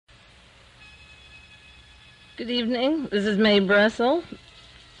Good evening. This is Mae Brussell.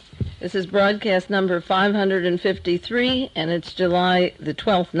 This is broadcast number 553, and it's July the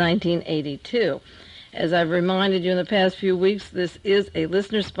 12th, 1982. As I've reminded you in the past few weeks, this is a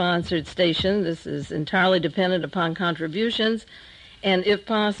listener-sponsored station. This is entirely dependent upon contributions, and if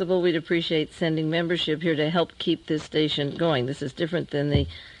possible, we'd appreciate sending membership here to help keep this station going. This is different than the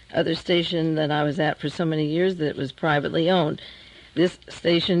other station that I was at for so many years that was privately owned. This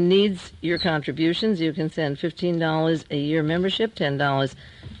station needs your contributions. You can send $15 a year membership, $10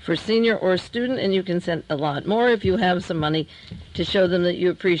 for senior or student, and you can send a lot more if you have some money to show them that you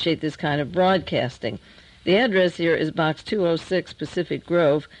appreciate this kind of broadcasting. The address here is Box 206, Pacific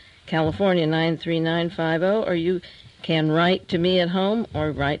Grove, California 93950, or you can write to me at home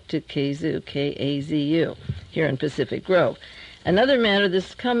or write to KZU, K-A-Z-U, here in Pacific Grove. Another matter,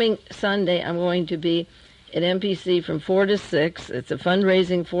 this coming Sunday I'm going to be at MPC from 4 to 6. It's a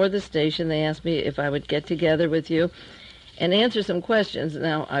fundraising for the station. They asked me if I would get together with you and answer some questions.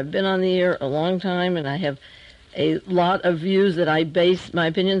 Now, I've been on the air a long time, and I have a lot of views that I base my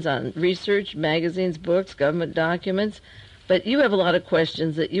opinions on research, magazines, books, government documents. But you have a lot of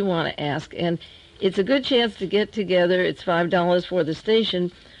questions that you want to ask, and it's a good chance to get together. It's $5 for the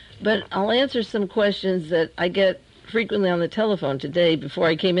station, but I'll answer some questions that I get frequently on the telephone. Today, before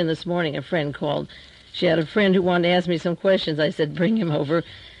I came in this morning, a friend called. She had a friend who wanted to ask me some questions. I said, bring him over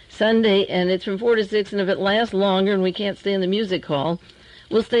Sunday, and it's from 4 to 6, and if it lasts longer and we can't stay in the music hall,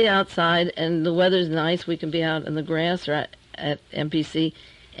 we'll stay outside, and the weather's nice. We can be out in the grass or at MPC,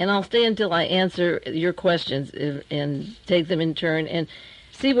 and I'll stay until I answer your questions and take them in turn and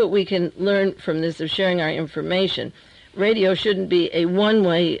see what we can learn from this of sharing our information. Radio shouldn't be a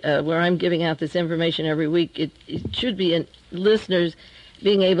one-way where I'm giving out this information every week. It should be in listeners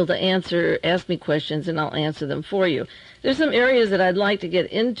being able to ask me questions, and I'll answer them for you. There's some areas that I'd like to get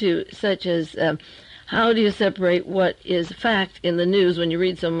into, such as how do you separate what is fact in the news when you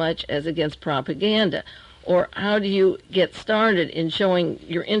read so much as against propaganda? Or how do you get started in showing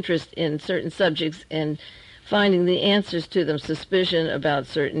your interest in certain subjects and finding the answers to them, suspicion about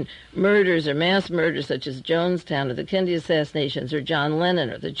certain murders or mass murders such as Jonestown or the Kennedy assassinations or John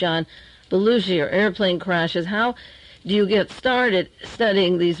Lennon or the John Belushi or airplane crashes? How do you get started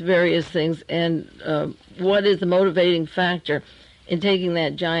studying these various things, and what is the motivating factor in taking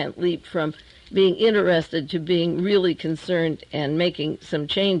that giant leap from being interested to being really concerned and making some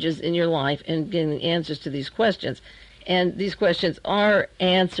changes in your life and getting answers to these questions? And these questions are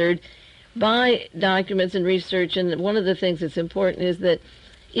answered by documents and research, and one of the things that's important is that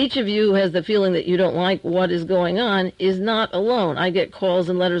each of you who has the feeling that you don't like what is going on is not alone. I get calls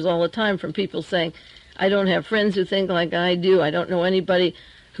and letters all the time from people saying, I don't have friends who think like I do. I don't know anybody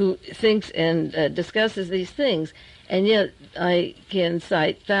who thinks and discusses these things. And yet I can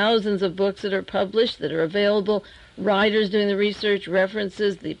cite thousands of books that are published, that are available, writers doing the research,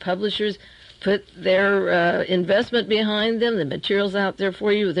 references, the publishers put their investment behind them, the materials out there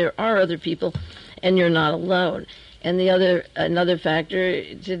for you. There are other people, and you're not alone. And another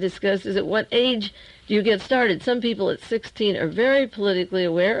factor to discuss is at what age do you get started? Some people at 16 are very politically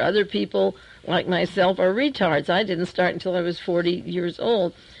aware. Other people, like myself, are retards. I didn't start until I was 40 years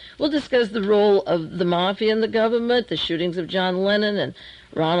old. We'll discuss the role of the mafia in the government, the shootings of John Lennon and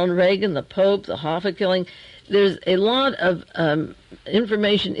Ronald Reagan, the Pope, the Hoffa killing. There's a lot of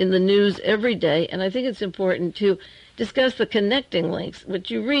information in the news every day, and I think it's important to discuss the connecting links. What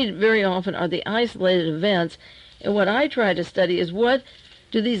you read very often are the isolated events, and what I try to study is what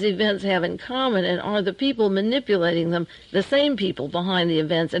do these events have in common, and are the people manipulating them the same people behind the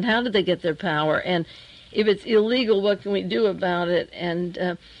events, and how did they get their power? And if it's illegal, what can we do about it?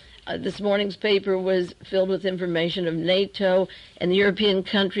 And this morning's paper was filled with information of NATO and the European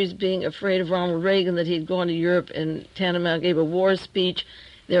countries being afraid of Ronald Reagan, that he'd gone to Europe and Tantamount gave a war speech.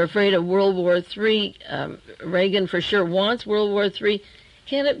 They're afraid of World War III. Reagan for sure wants World War III.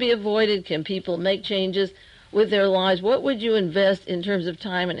 Can it be avoided? Can people make changes with their lives? What would you invest in terms of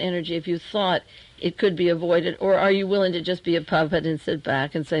time and energy if you thought it could be avoided? Or are you willing to just be a puppet and sit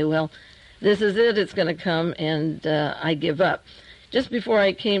back and say, well, this is it, it's going to come, and I give up? Just before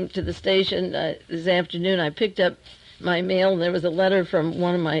I came to the station this afternoon, I picked up my mail, and there was a letter from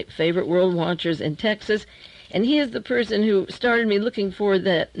one of my favorite world watchers in Texas, and he is the person who started me looking for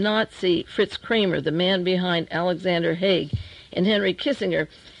that Nazi Fritz Kramer, the man behind Alexander Haig and Henry Kissinger.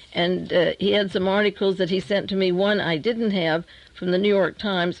 And he had some articles that he sent to me. One I didn't have, from the New York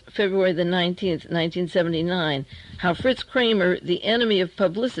Times, February the 19th, 1979, how Fritz Kramer, the enemy of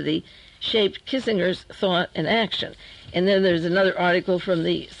publicity, shaped Kissinger's thought and action. And then there's another article from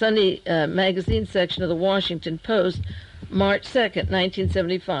the Sunday magazine section of the Washington Post, March 2nd,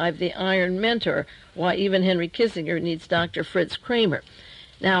 1975, The Iron Mentor, Why Even Henry Kissinger Needs Dr. Fritz Kramer.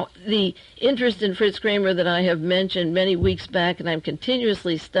 Now, the interest in Fritz Kramer that I have mentioned many weeks back, and I'm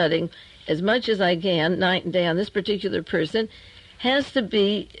continuously studying as much as I can, night and day, on this particular person, has to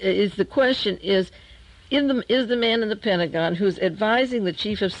be, is the question is the man in the Pentagon who's advising the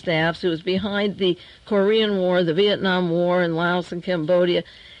chief of staffs, who is behind the Korean War, the Vietnam War in Laos and Cambodia,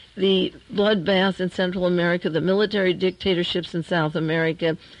 the bloodbath in Central America, the military dictatorships in South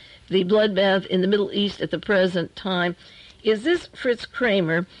America, the bloodbath in the Middle East at the present time. Is this Fritz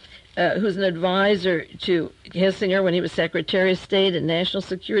Kramer, who's an advisor to Kissinger when he was Secretary of State and National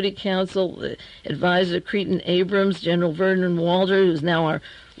Security Council, advisor to Cretan Abrams, General Vernon Walter, who's now our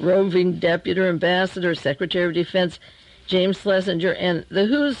roving deputy ambassador, Secretary of Defense James Schlesinger, and the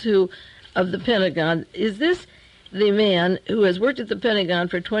who's who of the Pentagon? Is this the man who has worked at the Pentagon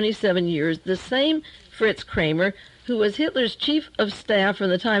for 27 years, the same Fritz Kramer who was Hitler's chief of staff from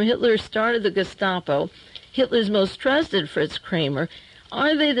the time Hitler started the Gestapo, Hitler's most trusted Fritz Kramer?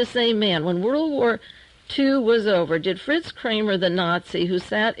 Are they the same man? When World War II was over, did Fritz Kramer, the Nazi who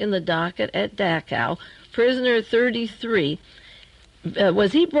sat in the docket at Dachau, prisoner 33,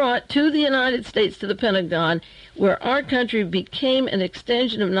 was he brought to the United States, to the Pentagon, where our country became an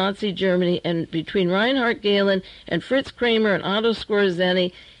extension of Nazi Germany, and between Reinhard Gehlen and Fritz Kramer and Otto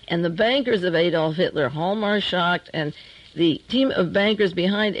Skorzeny and the bankers of Adolf Hitler, Hallmar Schacht, and the team of bankers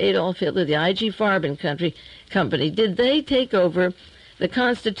behind Adolf Hitler, the IG Farben company, did they take over the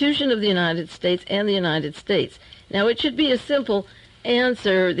Constitution of the United States and the United States? Now, it should be a simple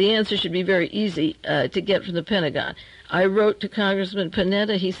answer. The answer should be very easy to get from the Pentagon. I wrote to Congressman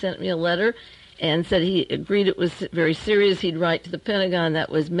Panetta. He sent me a letter and said he agreed it was very serious. He'd write to the Pentagon. That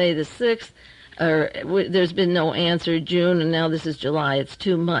was May the 6th. There's been no answer. June, and now this is July. It's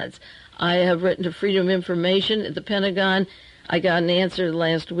 2 months. I have written to Freedom of Information at the Pentagon. I got an answer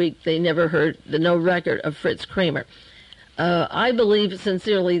last week. They never heard no record of Fritz Kramer. I believe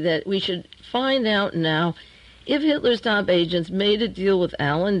sincerely that we should find out now if Hitler's top agents made a deal with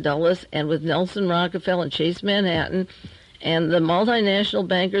Allen Dulles and with Nelson Rockefeller and Chase Manhattan and the multinational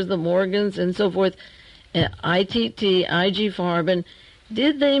bankers, the Morgans and so forth, ITT, IG Farben,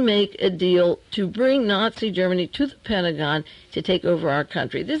 did they make a deal to bring Nazi Germany to the Pentagon to take over our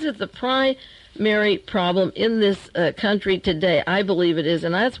country? This is the primary problem in this country today. I believe it is,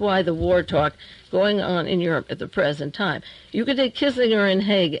 and that's why the war talk going on in Europe at the present time. You could take Kissinger and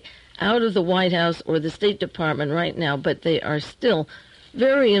Haig out of the White House or the State Department right now, but they are still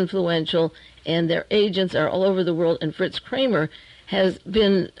very influential, and their agents are all over the world, and Fritz Kramer has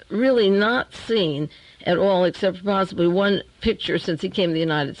been really not seen at all, except for possibly one picture since he came to the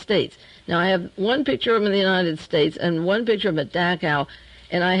United States. Now, I have one picture of him in the United States and one picture of him at Dachau,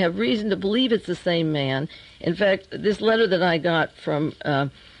 and I have reason to believe it's the same man. In fact, this letter that I got from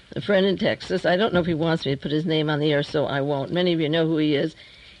a friend in Texas, I don't know if he wants me to put his name on the air, so I won't. Many of you know who he is.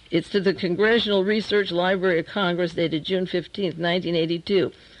 It's to the Congressional Research Library of Congress, dated June 15th,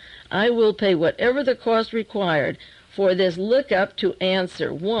 1982. I will pay whatever the cost required for this lookup to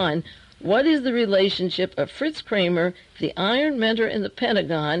answer. 1, what is the relationship of Fritz Kramer, the Iron Mentor in the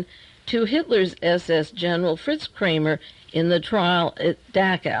Pentagon, to Hitler's SS General Fritz Kramer in the trial at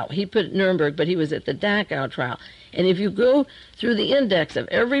Dachau? He put Nuremberg, but he was at the Dachau trial. And if you go through the index of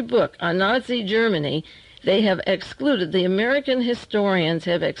every book on Nazi Germany, they have excluded, the American historians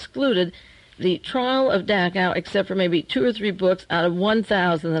have excluded the trial of Dachau, except for maybe 2 or 3 books out of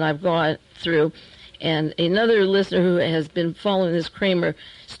 1,000 that I've gone through. And another listener who has been following this Kramer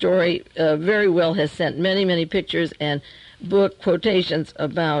story very well has sent many, many pictures and book quotations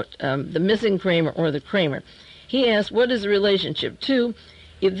about the missing Kramer or the Kramer. He asked, what is the relationship? 2,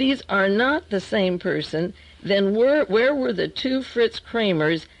 if these are not the same person, then where were the 2 Fritz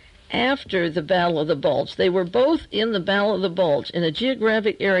Kramers after the Battle of the Bulge? They were both in the Battle of the Bulge in a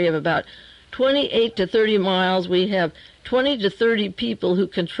geographic area of about 28 to 30 miles. We have 20 to 30 people who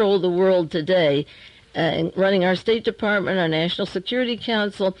control the world today, running our State Department, our National Security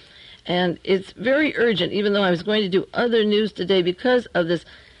Council, and it's very urgent, even though I was going to do other news today because of this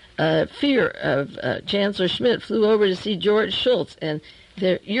fear of Chancellor Schmidt flew over to see George Shultz, and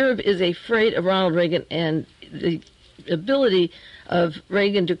Europe is afraid of Ronald Reagan and the ability of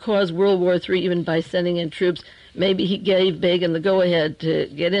Reagan to cause World War III even by sending in troops. Maybe he gave Begin the go-ahead to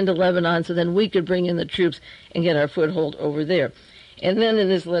get into Lebanon so then we could bring in the troops and get our foothold over there. And then in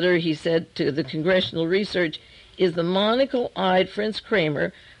this letter he said to the Congressional Research, is the monocle-eyed Fritz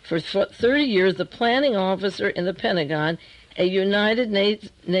Kramer, for 30 years the planning officer in the Pentagon, a United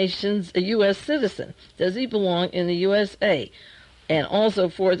Nations, a U.S. citizen? Does he belong in the USA? And also,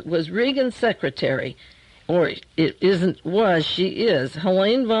 fourth, was Reagan's secretary or it isn't was, she is,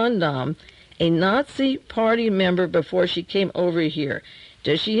 Helene vonDamm, a Nazi party member before she came over here?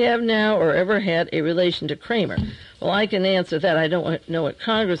 Does she have now or ever had a relation to Kramer? Well, I can answer that. I don't know what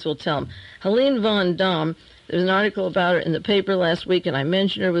Congress will tell them. Helene vonDamm, there's an article about her in the paper last week, and I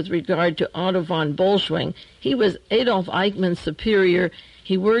mentioned her with regard to Otto von Bolschwing. He was Adolf Eichmann's superior.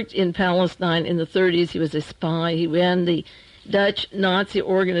 He worked in Palestine in the 30s. He was a spy. He ran the Dutch Nazi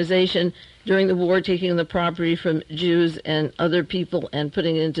organization during the war, taking the property from Jews and other people and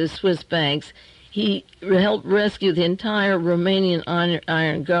putting it into Swiss banks. He helped rescue the entire Romanian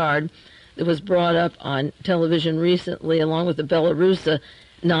Iron Guard that was brought up on television recently, along with the Belarusa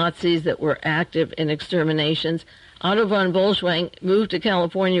Nazis that were active in exterminations. Otto von Bolschwing moved to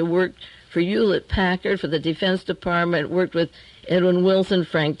California, worked for Hewlett-Packard, for the Defense Department, worked with Edwin Wilson,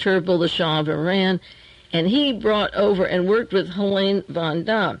 Frank Turnbull, the Shah of Iran, and he brought over and worked with Helene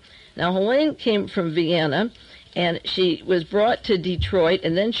vonDamm. Now, Helene came from Vienna, and she was brought to Detroit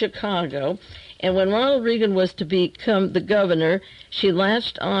and then Chicago. And when Ronald Reagan was to become the governor, she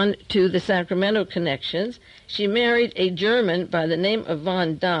latched on to the Sacramento connections. She married a German by the name of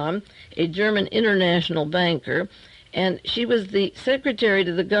vonDamm, a German international banker, and she was the secretary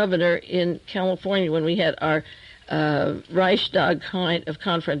to the governor in California when we had our Reichstag kind of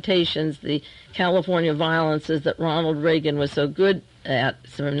confrontations, the California violences that Ronald Reagan was so good at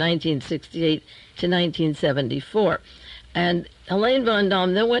from 1968 to 1974. And Helene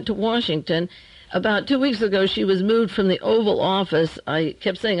vonDamm then went to Washington. About 2 weeks ago, she was moved from the Oval Office. I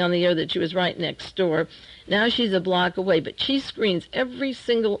kept saying on the air that she was right next door. Now she's a block away, but she screens every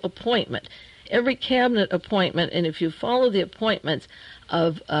single appointment, every cabinet appointment, and if you follow the appointments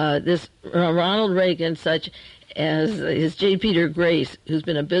of this Ronald Reagan, such as his J. Peter Grace, who's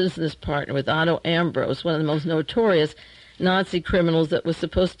been a business partner with Otto Ambrose, one of the most notorious Nazi criminals that was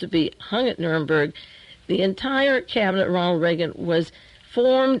supposed to be hung at Nuremberg, the entire cabinet of Ronald Reagan was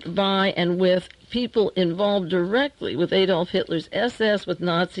formed by and with people involved directly with Adolf Hitler's SS, with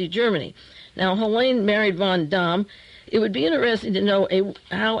Nazi Germany. Now, Helene married vonDamm. It would be interesting to know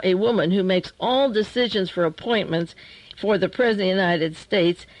how a woman who makes all decisions for appointments for the President of the United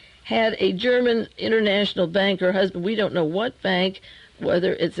States had a German international banker husband. We don't know what bank,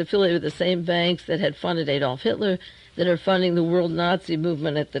 whether it's affiliated with the same banks that had funded Adolf Hitler, that are funding the world Nazi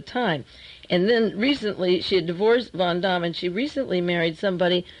movement at the time. And then recently, she had divorced vonDamm, and she recently married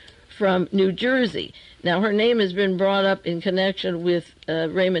somebody from New Jersey. Now, her name has been brought up in connection with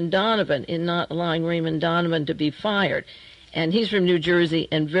Raymond Donovan, in not allowing Raymond Donovan to be fired. And he's from New Jersey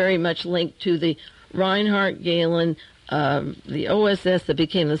and very much linked to the Reinhard Gehlen, the OSS that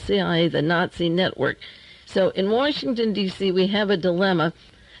became the CIA, the Nazi network. So in Washington, D.C., we have a dilemma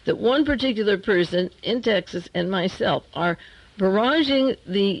that one particular person in Texas and myself are barraging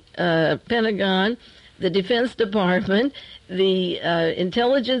the Pentagon, the Defense Department, the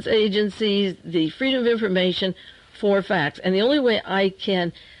intelligence agencies, the Freedom of Information for facts. And the only way I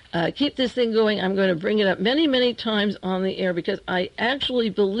can keep this thing going, I'm going to bring it up many, many times on the air, because I actually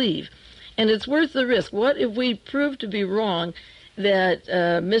believe, and it's worth the risk, what if we prove to be wrong that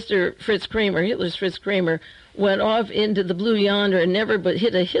Mr. Fritz Kramer, Hitler's Fritz Kramer, went off into the blue yonder and never but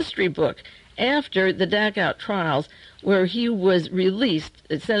hit a history book after the Dachau trials, where he was released.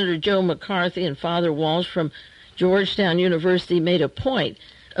 Senator Joe McCarthy and Father Walsh from Georgetown University made a point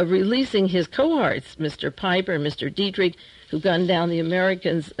of releasing his cohorts, Mr. Piper and Mr. Dietrich, who gunned down the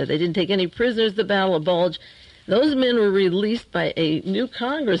Americans. They didn't take any prisoners at the Battle of Bulge. Those men were released by a new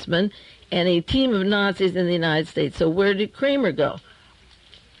congressman and a team of Nazis in the United States. So where did Kramer go?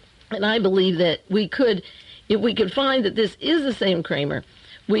 And I believe that we could, if we could find that this is the same Kramer,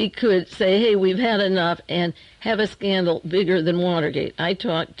 we could say, hey, we've had enough, and have a scandal bigger than Watergate. I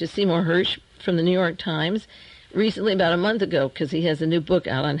talked to Seymour Hersh from the New York Times recently, about a month ago, because he has a new book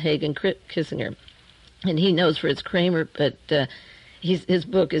out on Haig and Kissinger. And he knows Fritz Kramer, but his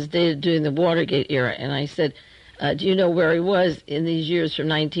book is dated during the Watergate era. And I said, do you know where he was in these years from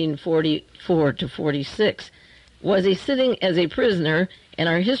 1944 to 46? Was he sitting as a prisoner? And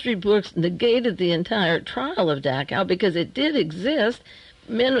our history books negated the entire trial of Dachau, because it did exist.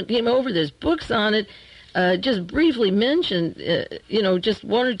 Men came over, there's books on it, just briefly mentioned, just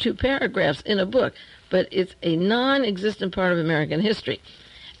one or two paragraphs in a book. But it's a non-existent part of American history.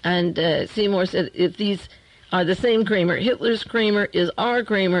 And Seymour said, if these are the same Kramer, Hitler's Kramer is our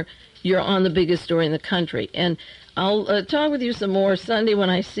Kramer, you're on the biggest story in the country. And I'll talk with you some more Sunday when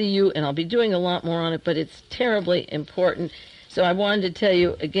I see you, and I'll be doing a lot more on it, but it's terribly important. So I wanted to tell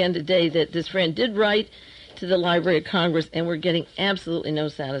you again today that this friend did write to the Library of Congress, and we're getting absolutely no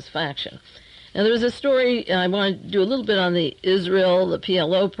satisfaction. Now, there was a story, I want to do a little bit on the Israel, the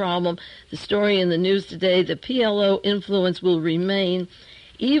PLO problem. The story in the news today, the PLO influence will remain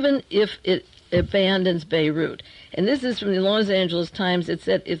even if it abandons Beirut. And this is from the Los Angeles Times. It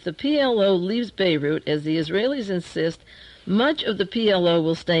said, if the PLO leaves Beirut, as the Israelis insist, much of the PLO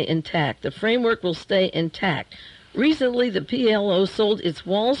will stay intact. The framework will stay intact. Recently, the PLO sold its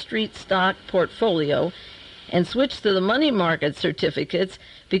Wall Street stock portfolio and switched to the money market certificates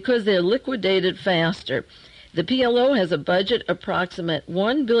because they're liquidated faster. The PLO has a budget approximate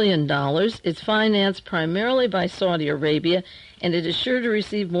 $1 billion. It's financed primarily by Saudi Arabia, and it is sure to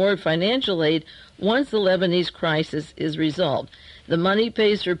receive more financial aid once the Lebanese crisis is resolved. The money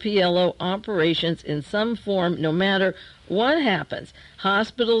pays for PLO operations in some form, no matter what happens: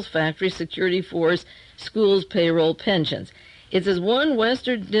 hospitals, factory security force, schools, payroll, pensions. It's as one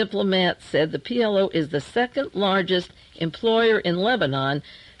Western diplomat said, the PLO is the second largest employer in Lebanon.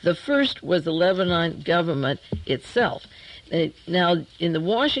 The first was the Lebanon government itself. Now, in the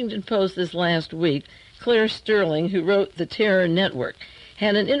Washington Post this last week, Claire Sterling, who wrote The Terror Network,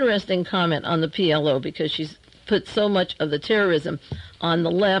 had an interesting comment on the PLO because she's put so much of the terrorism on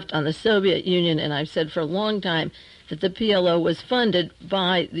the left, on the Soviet Union, and I've said for a long time that the PLO was funded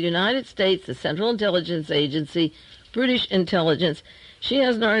by the United States, the Central Intelligence Agency, British intelligence. She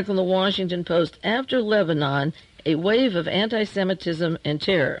has an article in the Washington Post, After Lebanon, a wave of anti-Semitism and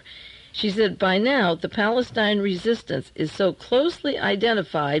terror. She said, by now, the Palestine resistance is so closely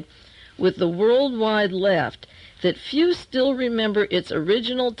identified with the worldwide left that few still remember its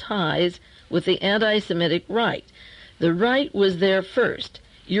original ties with the anti-Semitic right. The right was there first.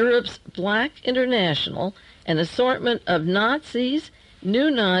 Europe's Black International, an assortment of Nazis,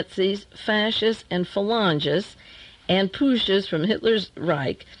 new Nazis, fascists, and phalangists, and Pushes from Hitler's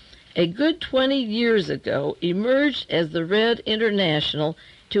Reich, a good 20 years ago, emerged as the Red International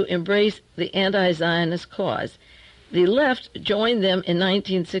to embrace the anti-Zionist cause. The left joined them in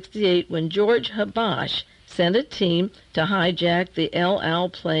 1968 when George Habash sent a team to hijack the El Al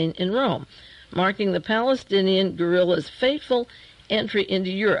plane in Rome, marking the Palestinian guerrillas' fateful entry into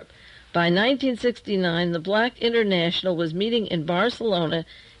Europe. By 1969, the Black International was meeting in Barcelona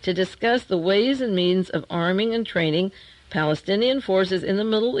to discuss the ways and means of arming and training Palestinian forces in the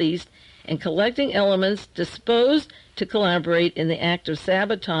Middle East and collecting elements disposed to collaborate in the act of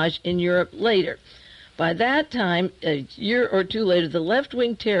sabotage in Europe later. By that time, a year or two later, the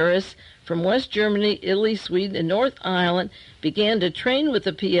left-wing terrorists from West Germany, Italy, Sweden, and North Ireland began to train with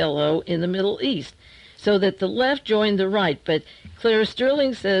the PLO in the Middle East, so that the left joined the right. But Claire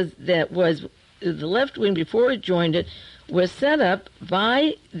Sterling says that was the left wing, before it joined it, was set up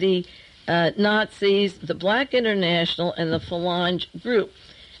by the Nazis, the Black International, and the Phalange group.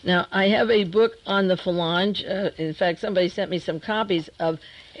 Now, I have a book on the Phalange. In fact, somebody sent me some copies of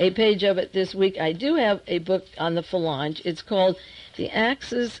a page of it this week. I do have a book on the Phalange. It's called The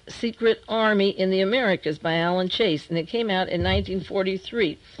Axis Secret Army in the Americas by Alan Chase, and it came out in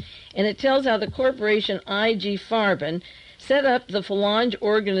 1943. And it tells how the corporation I.G. Farben set up the Phalange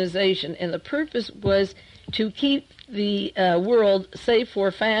organization, and the purpose was to keep the world safe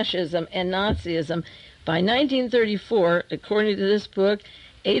for fascism and Nazism. By 1934, according to this book,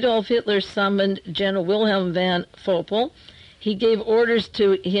 Adolf Hitler summoned General Wilhelm von Foppel. He gave orders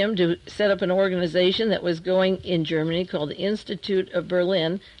to him to set up an organization that was going in Germany called the Institute of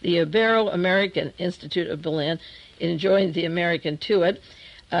Berlin, the Ibero-American Institute of Berlin, and joined the American to it.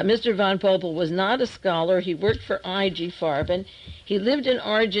 Mr. von Poppel was not a scholar. He worked for I.G. Farben. He lived in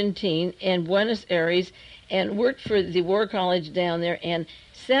Argentina and Buenos Aires and worked for the War College down there and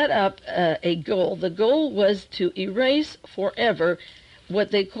set up a goal. The goal was to erase forever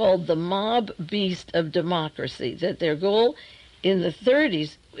what they called the mob beast of democracy, that their goal in the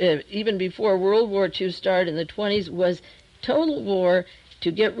 30s, even before World War II started in the 20s, was total war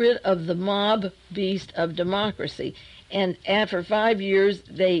to get rid of the mob beast of democracy. And after 5 years,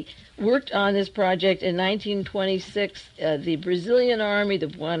 they worked on this project. In 1926, the Brazilian army, the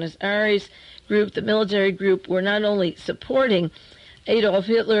Buenos Aires group, the military group, were not only supporting Adolf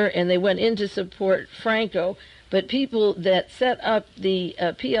Hitler, and they went in to support Franco, but people that set up the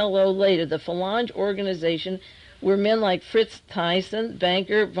PLO later, the Phalange organization, were men like Fritz Thyssen,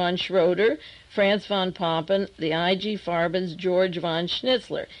 banker von Schroeder, Franz von Papen, the I.G. Farbens, George von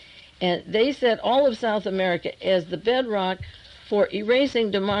Schnitzler. And they set all of South America as the bedrock for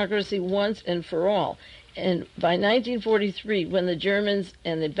erasing democracy once and for all. And by 1943, when the Germans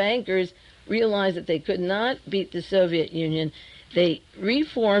and the bankers realized that they could not beat the Soviet Union, They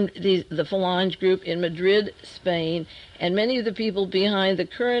reformed the Phalange group in Madrid, Spain, and many of the people behind the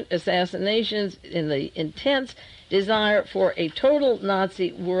current assassinations in the intense desire for a total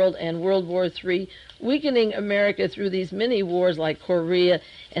Nazi world and World War III, weakening America through these mini wars like Korea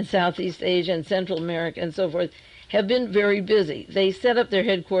and Southeast Asia and Central America and so forth, have been very busy. They set up their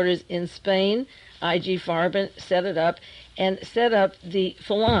headquarters in Spain. I.G. Farben set it up and set up the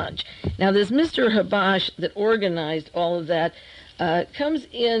Phalange. Now, this Mr. Habash that organized all of that comes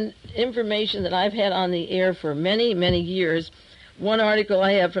in information that I've had on the air for many, many years. One article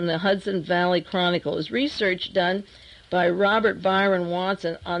I have from the Hudson Valley Chronicle is research done by Robert Byron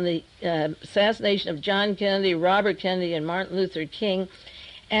Watson on the assassination of John Kennedy, Robert Kennedy, and Martin Luther King.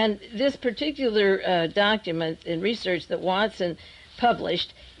 And this particular document and research that Watson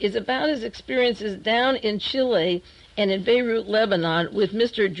published is about his experiences down in Chile and in Beirut, Lebanon, with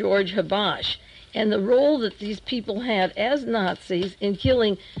Mr. George Habash, and the role that these people had as Nazis in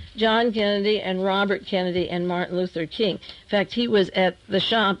killing John Kennedy and Robert Kennedy and Martin Luther King. In fact, he was at the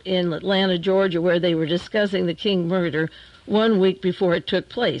shop in Atlanta, Georgia, where they were discussing the King murder 1 week before it took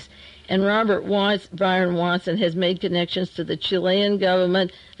place. And Byron Watson has made connections to the Chilean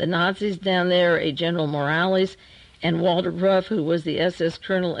government, the Nazis down there, a General Morales, and Walter Ruff, who was the SS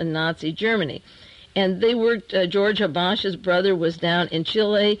colonel in Nazi Germany. And they worked, George Habash's brother was down in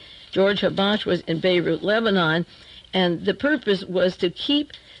Chile, George Habash was in Beirut, Lebanon, and the purpose was to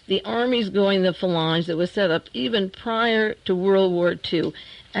keep the armies going, the Phalange that was set up even prior to World War II,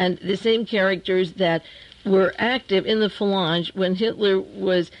 and the same characters that were active in the Phalange when Hitler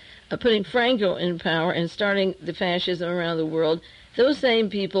was putting Franco in power and starting the fascism around the world. Those same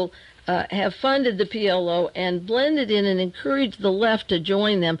people have funded the PLO and blended in and encouraged the left to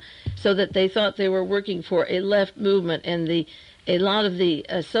join them, so that they thought they were working for a left movement. And a lot of the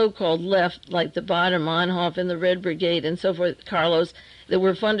so-called left, like the Baader-Meinhof and the Red Brigade and so forth, Carlos, that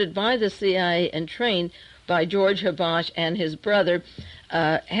were funded by the CIA and trained by George Habash and his brother,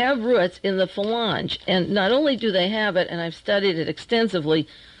 have roots in the Phalange. And not only do they have it, and I've studied it extensively,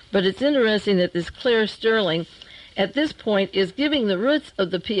 but it's interesting that this Claire Sterling, at this point, is giving the roots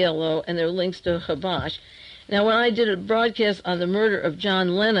of the PLO and their links to Habash. Now, when I did a broadcast on the murder of John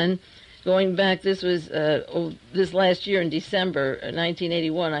Lennon, going back, this was this last year in December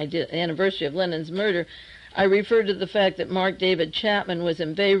 1981, I did the anniversary of Lennon's murder, I referred to the fact that Mark David Chapman was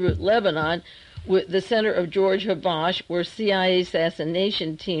in Beirut, Lebanon, with the center of George Habash, where CIA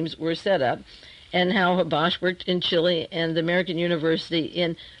assassination teams were set up, and how Habash worked in Chile and the American University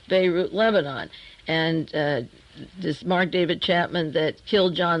in Beirut, Lebanon. And this Mark David Chapman that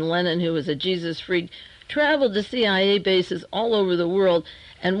killed John Lennon, who was a Jesus freak, traveled to CIA bases all over the world,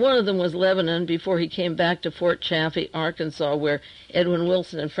 and one of them was Lebanon before he came back to Fort Chaffee, Arkansas, where Edwin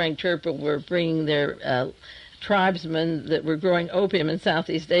Wilson and Frank Turpin were bringing their tribesmen that were growing opium in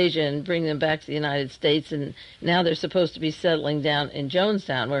Southeast Asia and bringing them back to the United States, and now they're supposed to be settling down in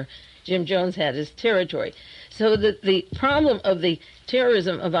Jonestown, where Jim Jones had his territory. So that the problem of the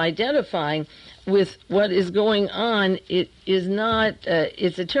terrorism of identifying with what is going on, it is not,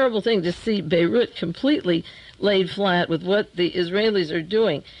 it's a terrible thing to see Beirut completely laid flat with what the Israelis are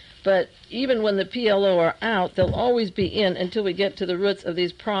doing. But even when the PLO are out, they'll always be in until we get to the roots of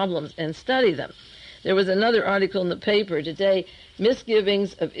these problems and study them. There was another article in the paper today,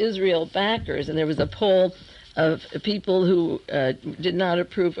 Misgivings of Israel Backers, and there was a poll of people who did not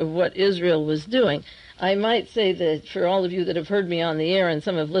approve of what Israel was doing. I might say that for all of you that have heard me on the air, and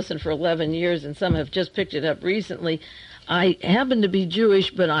some have listened for 11 years and some have just picked it up recently, I happen to be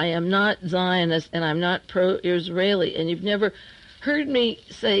Jewish, but I am not Zionist and I'm not pro-Israeli. And you've never heard me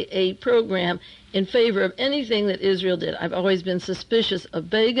say a program in favor of anything that Israel did. I've always been suspicious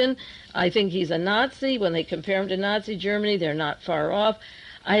of Begin. I think he's a Nazi. When they compare him to Nazi Germany, they're not far off.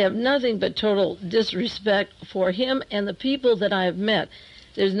 I have nothing but total disrespect for him and the people that I have met.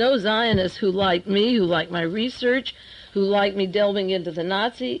 There's no Zionists who like me, who like my research, who like me delving into the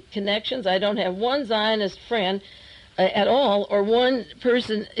Nazi connections. I don't have one Zionist friend at all, or one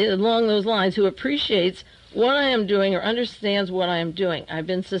person along those lines who appreciates what I am doing or understands what I am doing. I've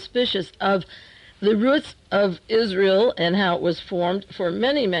been suspicious of the roots of Israel and how it was formed for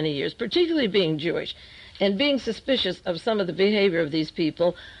many, many years, particularly being Jewish, and being suspicious of some of the behavior of these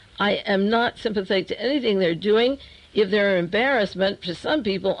people. I am not sympathetic to anything they're doing. If they're an embarrassment to some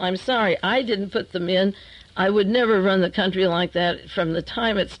people, I'm sorry. I didn't put them in. I would never run the country like that from the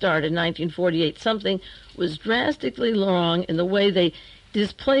time it started, 1948. Something was drastically wrong in the way they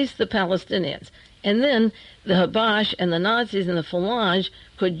displaced the Palestinians. And then the Habash and the Nazis and the Phalange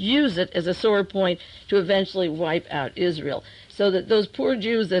could use it as a sore point to eventually wipe out Israel. So that those poor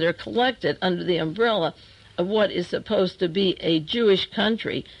Jews that are collected under the umbrella of what is supposed to be a Jewish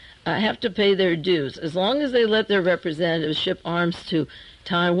country have to pay their dues. As long as they let their representatives ship arms to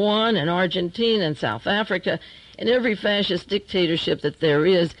Taiwan and Argentina and South Africa and every fascist dictatorship that there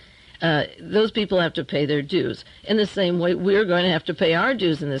is, those people have to pay their dues. In the same way, we're going to have to pay our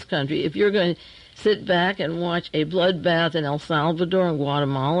dues in this country. If you're going to sit back and watch a bloodbath in El Salvador and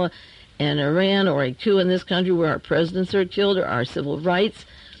Guatemala and Iran, or a coup in this country where our presidents are killed, or our civil rights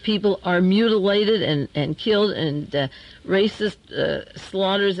people are mutilated and killed, and racist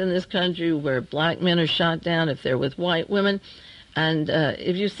slaughters in this country where black men are shot down if they're with white women, and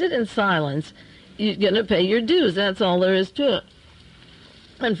if you sit in silence, you're going to pay your dues. That's all there is to it.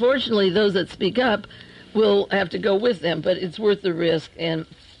 Unfortunately, those that speak up will have to go with them, but it's worth the risk, and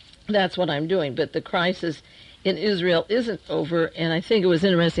that's what I'm doing. But the crisis in Israel isn't over, and I think it was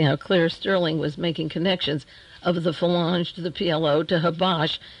interesting how Claire Sterling was making connections of the Phalange to the PLO to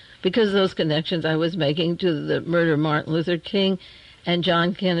Habash, because of those connections I was making to the murder of Martin Luther King and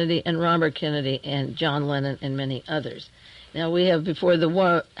John Kennedy and Robert Kennedy and John Lennon and many others. Now we have, before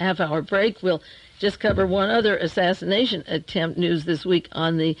the half-hour break, we'll just cover one other assassination attempt news this week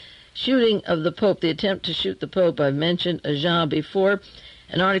on the shooting of the Pope, the attempt to shoot the Pope. I've mentioned Agca before.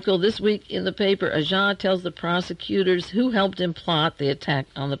 An article this week in the paper, Agca tells the prosecutors who helped him plot the attack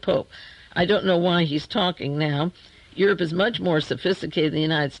on the Pope. I don't know why he's talking now. Europe is much more sophisticated than the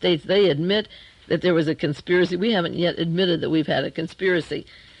United States. They admit that there was a conspiracy. We haven't yet admitted that we've had a conspiracy.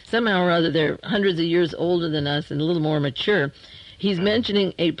 Somehow or other, they're hundreds of years older than us and a little more mature. He's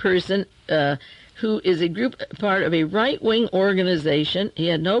mentioning a person who is a group part of a right-wing organization. He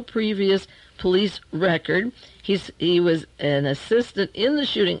had no previous police record. He was an assistant in the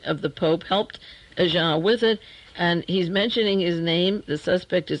shooting of the Pope, helped Agca with it, and he's mentioning his name. The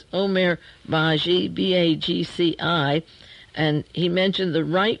suspect is Omer Bagci, B-A-G-C-I, and he mentioned the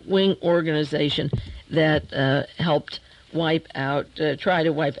right-wing organization that helped try to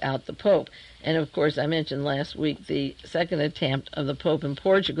wipe out the Pope. And, of course, I mentioned last week the second attempt of the Pope in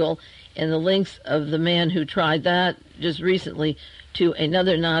Portugal and the links of the man who tried that just recently to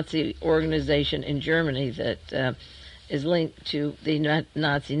another Nazi organization in Germany that is linked to the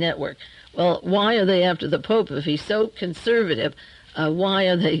Nazi network. Well, why are they after the Pope if he's so conservative? Why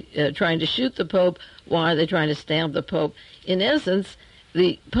are they trying to shoot the Pope? Why are they trying to stamp the Pope? In essence,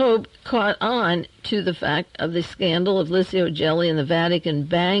 the Pope caught on to the fact of the scandal of Licio Gelli and the Vatican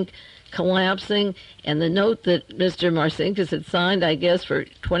Bank collapsing, and the note that Mr. Marcinkus had signed, I guess, for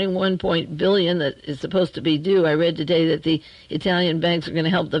 $21 billion that is supposed to be due. I read today that the Italian banks are going to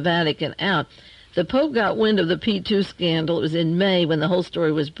help the Vatican out. The Pope got wind of the P2 scandal. It was in May when the whole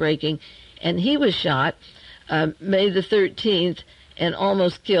story was breaking, and he was shot May the 13th and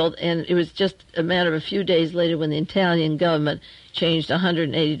almost killed, and it was just a matter of a few days later when the Italian government changed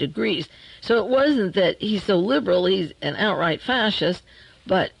 180 degrees. So it wasn't that he's so liberal, he's an outright fascist,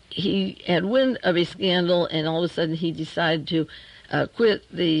 but he had wind of a scandal, and all of a sudden he decided to quit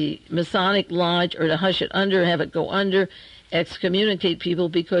the Masonic Lodge, or to hush it under, have it go under, excommunicate people,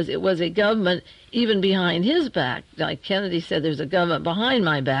 because it was a government even behind his back. Like Kennedy said, there's a government behind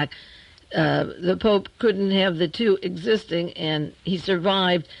my back. The Pope couldn't have the two existing, and he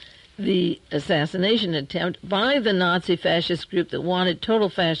survived the assassination attempt by the Nazi fascist group that wanted total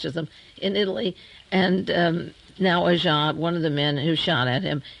fascism in Italy, and now Agca, one of the men who shot at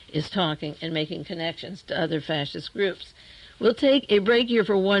him, is talking and making connections to other fascist groups. We'll take a break here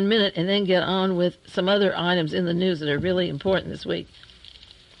for 1 minute and then get on with some other items in the news that are really important this week.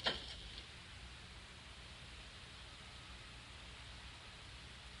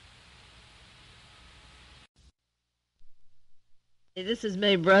 Hey, this is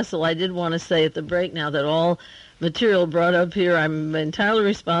Mae Brussell. I did want to say at the break now that all material brought up here, I'm entirely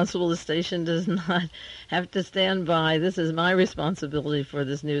responsible. The station does not have to stand by. This is my responsibility for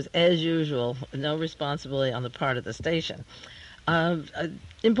this news, as usual. No responsibility on the part of the station.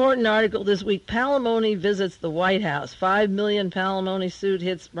 Important article this week. Palimony visits the White House. $5 million palimony suit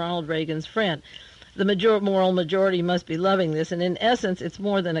hits Ronald Reagan's friend. The moral majority must be loving this, and in essence, it's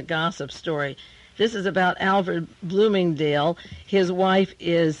more than a gossip story. This is about Alfred Bloomingdale. His wife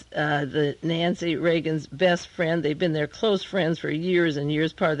is the Nancy Reagan's best friend. They've been their close friends for years and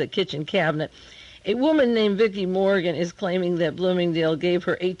years, part of the kitchen cabinet. A woman named Vicki Morgan is claiming that Bloomingdale gave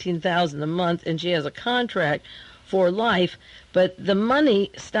her $18,000 a month, and she has a contract for life, but the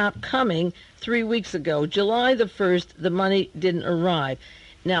money stopped coming 3 weeks ago. July the 1st, the money didn't arrive.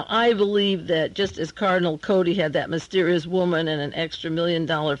 Now, I believe that just as Cardinal Cody had that mysterious woman and an extra $1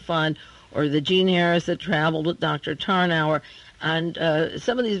 million fund, or the Gene Harris that traveled with Dr. Tarnower, and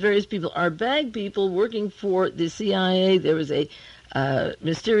some of these various people are bag people working for the CIA. There was a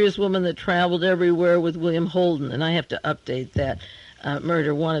Mysterious woman that traveled everywhere with William Holden, and I have to update that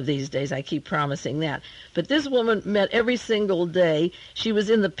murder one of these days. I keep promising that. But this woman met every single day. She was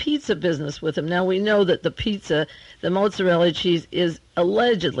in the pizza business with him. Now, we know that the pizza, the mozzarella cheese, is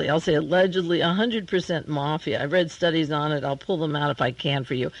allegedly, I'll say allegedly, 100% mafia. I've read studies on it. I'll pull them out if I can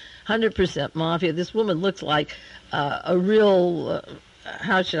for you. 100% mafia. This woman looks like a real...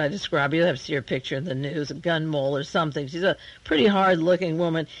 how should I describe her? You'll have to see her picture in the news, a gun mole or something. She's a pretty hard-looking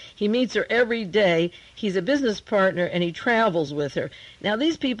woman. He meets her every day. He's a business partner, and he travels with her. Now,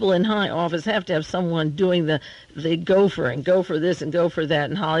 these people in high office have to have someone doing the gopher, and go for this and go for that.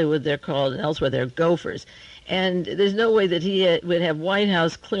 In Hollywood, they're called, and elsewhere, they're gophers. And there's no way that he would have White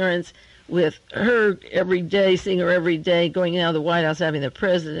House clearance with her every day, seeing her every day, going out of the White House, having the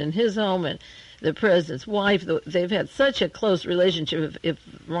president in his home, and the president's wife. They've had such a close relationship. If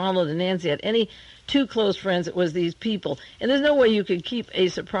Ronald and Nancy had any two close friends, it was these people. And there's no way you could keep a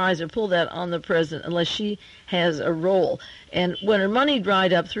surprise or pull that on the president unless she has a role. And when her money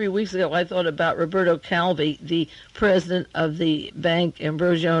dried up 3 weeks ago, I thought about Roberto Calvi, the president of the Bank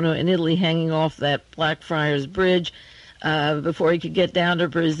Ambrosiano in Italy, hanging off that Blackfriars Bridge before he could get down to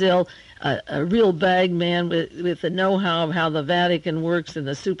Brazil. A real bag man with the know-how of how the Vatican works and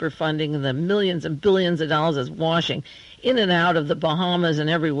the super funding and the millions and billions of dollars is washing in and out of the Bahamas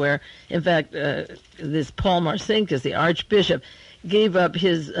and everywhere. In fact, this Paul Marcinkus, the Archbishop, gave up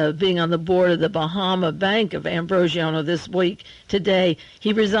his being on the board of the Bahama Bank of Ambrosiano this week. Today,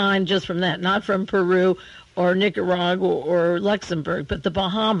 he resigned just from that, not from Peru or Nicaragua or Luxembourg, but the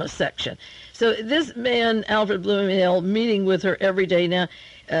Bahamas section. So this man, Alfred Bloomingdale, meeting with her every day now,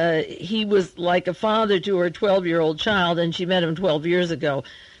 he was like a father to her 12-year-old child, and she met him 12 years ago.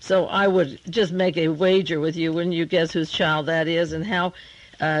 So I would just make a wager with you, wouldn't you guess whose child that is, and how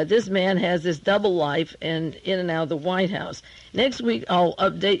this man has this double life and in and out of the White House. Next week, I'll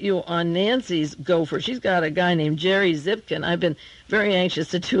update you on Nancy's gopher. She's got a guy named Jerry Zipkin. I've been very anxious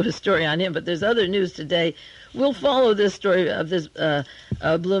to do a story on him, but there's other news today. We'll follow this story of this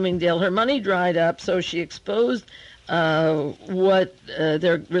Bloomingdale. Her money dried up, so she exposed what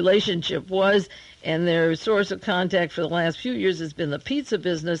their relationship was, and their source of contact for the last few years has been the pizza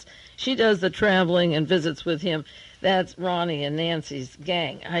business. She does the traveling and visits with him. That's Ronnie and Nancy's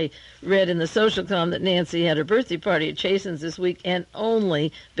gang. I read in the social column that Nancy had her birthday party at Chasen's this week, and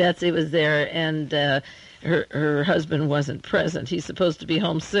only Betsy was there, and her husband wasn't present. He's supposed to be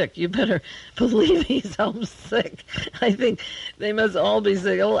homesick. You better believe he's homesick. I think they must all be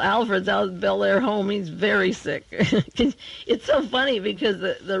sick. Old Alfred's out at Bel Air home. He's very sick. It's so funny because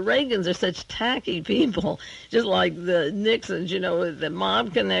the Reagans are such tacky people, just like the Nixons, you know, the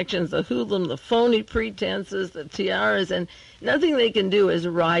mob connections, the hoodlum, the phony pretenses, the tiaras, and nothing they can do is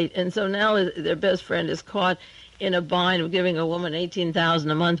right. And so now their best friend is caught in a bind of giving a woman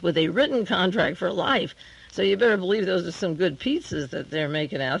 $18,000 a month with a written contract for life. So you better believe those are some good pizzas that they're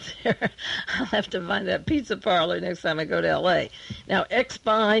making out there. I'll have to find that pizza parlor next time I go to L.A. Now,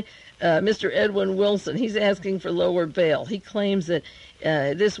 ex-spy Mr. Edwin Wilson, he's asking for lower bail. He claims that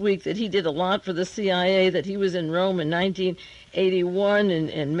this week that he did a lot for the CIA, that he was in Rome in 1981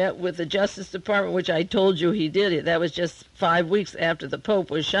 and met with the Justice Department, which I told you he did. That was just 5 weeks after the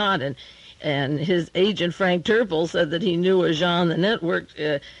Pope was shot, and his agent, Frank Turple, said that he knew a Jean the network.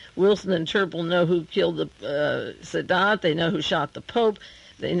 Wilson and Turple know who killed the Sadat. They know who shot the Pope.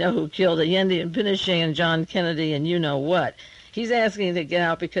 They know who killed Allende and Pinochet and John Kennedy and you know what. He's asking to get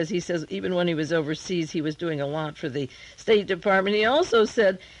out because he says even when he was overseas, he was doing a lot for the State Department. He also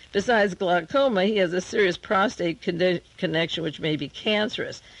said, besides glaucoma, he has a serious prostate connection, which may be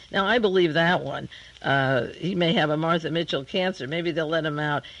cancerous. Now, I believe that one. He may have a Martha Mitchell cancer. Maybe they'll let him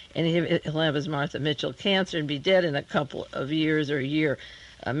out, and he'll have his Martha Mitchell cancer and be dead in a couple of years or a year.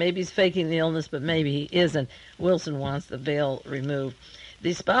 Maybe he's faking the illness, but maybe he isn't. Wilson wants the bail removed.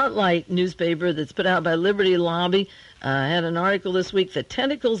 The Spotlight newspaper that's put out by Liberty Lobby had an article this week, The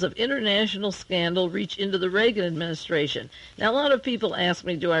Tentacles of International Scandal Reach into the Reagan Administration. Now, a lot of people ask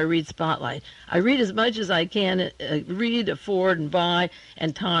me, do I read Spotlight? I read as much as I can, read, afford, and buy,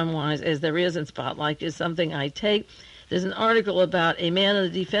 and time-wise as there is in Spotlight is something I take. There's an article about a man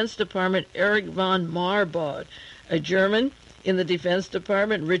in the Defense Department, Erich von Marbod, a German in the Defense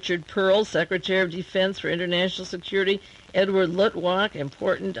Department, Richard Pearl, Secretary of Defense for International Security, Edward Lutwak,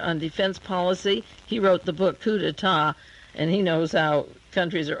 important on defense policy. He wrote the book Coup d'etat, and he knows how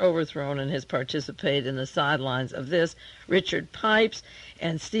countries are overthrown and has participated in the sidelines of this. Richard Pipes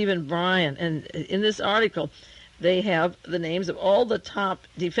and Stephen Bryan. And in this article, they have the names of all the top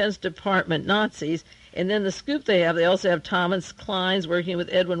Defense Department Nazis, And then the scoop they also have Thomas Cline's working with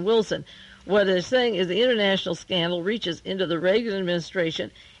Edwin Wilson. What they're saying is the international scandal reaches into the Reagan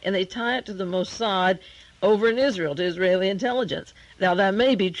administration, and they tie it to the Mossad over in Israel, to Israeli intelligence. Now, that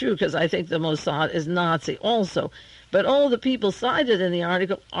may be true because I think the Mossad is Nazi also. But all the people cited in the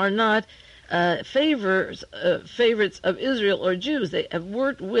article are not favorites of Israel or Jews. They have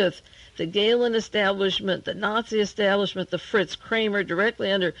worked with the Galen establishment, the Nazi establishment, the Fritz Kramer,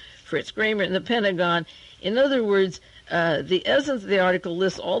 directly under Fritz Kramer in the Pentagon. In other words, the essence of the article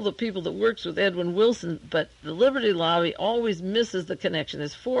lists all the people that works with Edwin Wilson, but the Liberty Lobby always misses the connection.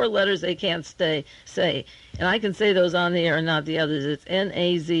 There's 4 letters they can't say, and I can say those on the air and not the others. It's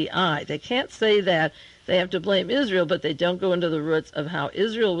Nazi. They can't say that. They have to blame Israel, but they don't go into the roots of how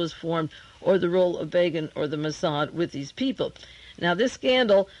Israel was formed or the role of Begin or the Mossad with these people. Now, this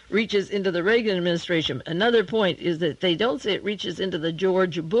scandal reaches into the Reagan administration. Another point is that they don't say it reaches into the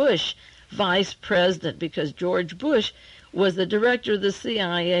George Bush vice president, because George Bush was the director of the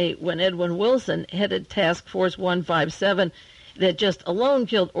CIA when Edwin Wilson headed Task Force 157 that just alone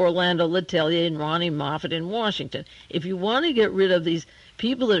killed Orlando Letelier and Ronnie Moffat in Washington. If you want to get rid of these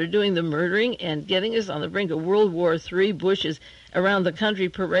people that are doing the murdering and getting us on the brink of World War III, Bush is around the country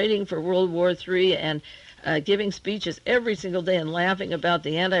parading for World War III and giving speeches every single day and laughing about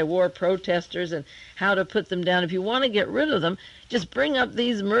the anti-war protesters and how to put them down. If you want to get rid of them, just bring up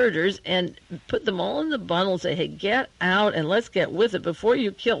these murders and put them all in the bundle and say, hey, get out and let's get with it before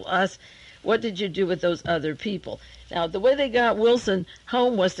you kill us. What did you do with those other people? Now, the way they got Wilson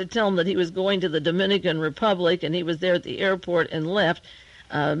home was to tell him that he was going to the Dominican Republic, and he was there at the airport and left.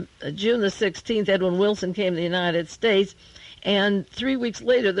 June the 16th, Edwin Wilson came to the United States, and 3 weeks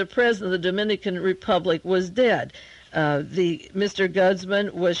later, the president of the Dominican Republic was dead. Mr.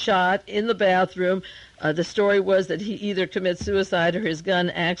 Guzman was shot in the bathroom. The story was that he either committed suicide or his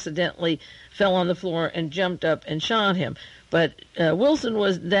gun accidentally fell on the floor and jumped up and shot him. But Wilson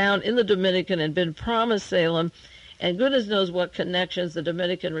was down in the Dominican and been promised Salem, and goodness knows what connections the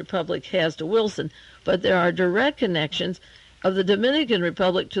Dominican Republic has to Wilson. But there are direct connections of the Dominican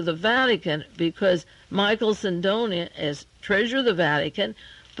Republic to the Vatican, because Michael Sindona, as treasurer of the Vatican,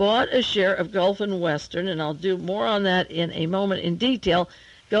 bought a share of Gulf and Western, and I'll do more on that in a moment in detail.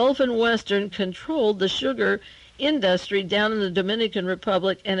 Gulf and Western controlled the sugar industry down in the Dominican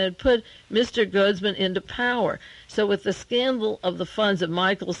Republic and had put Mr. Guzman into power. So with the scandal of the funds of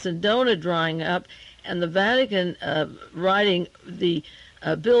Michael Sindona drying up and the Vatican writing the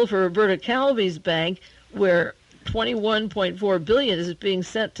bill for Roberto Calvi's bank, where $21.4 billion is being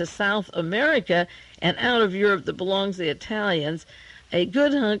sent to South America and out of Europe that belongs to the Italians, a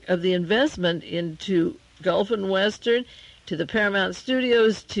good hunk of the investment into Gulf and Western, to the Paramount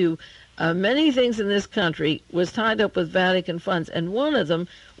Studios, to many things in this country was tied up with Vatican funds, and one of them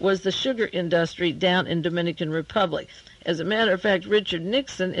was the sugar industry down in Dominican Republic. As a matter of fact, Richard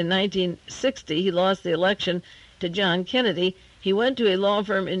Nixon in 1960, he lost the election to John Kennedy. He went to a law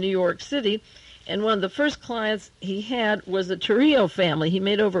firm in New York City, and one of the first clients he had was the Torrio family. He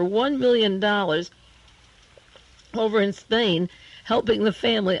made over $1 million over in Spain helping the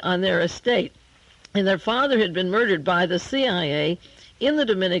family on their estate. And their father had been murdered by the CIA in the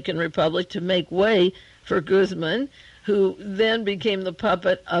Dominican Republic to make way for Guzman, who then became the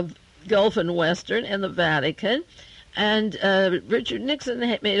puppet of Gulf and Western and the Vatican. And Richard Nixon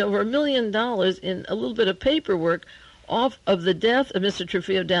had made over $1 million in a little bit of paperwork off of the death of Mr.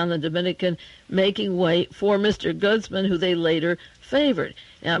 Trujillo down the Dominican, making way for Mr. Guzman, who they later favored.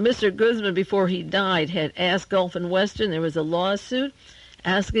 Now, Mr. Guzman, before he died, had asked Gulf and Western, there was a lawsuit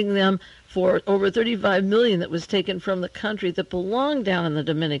asking them for over $35 million that was taken from the country that belonged down in the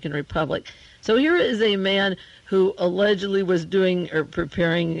Dominican Republic. So here is a man who allegedly was doing or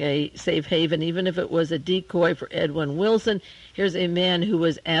preparing a safe haven, even if it was a decoy for Edwin Wilson. Here's a man who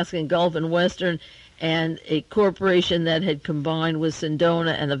was asking Gulf and Western and a corporation that had combined with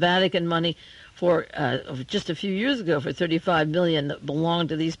Sindona and the Vatican money for just a few years ago for $35 million that belonged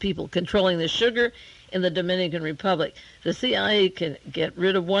to these people controlling the sugar in the Dominican Republic. The CIA can get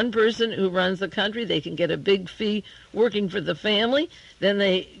rid of one person who runs the country. They can get a big fee working for the family. Then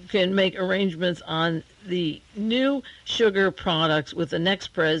they can make arrangements on the new sugar products with the next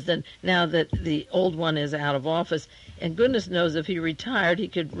president now that the old one is out of office. And goodness knows if he retired, he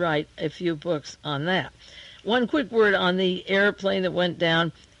could write a few books on that. One quick word on the airplane that went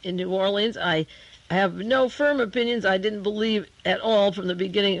down in New Orleans. I I have no firm opinions. I didn't believe at all from the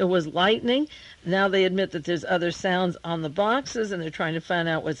beginning it was lightning. Now they admit that there's other sounds on the boxes, and they're trying to find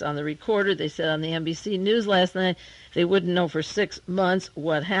out what's on the recorder. They said on the NBC News last night they wouldn't know for 6 months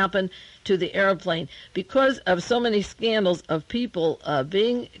what happened to the airplane because of so many scandals of people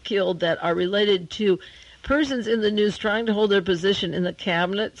being killed that are related to persons in the news trying to hold their position in the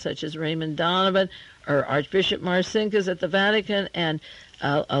cabinet, such as Raymond Donovan or Archbishop Marcinkus at the Vatican, and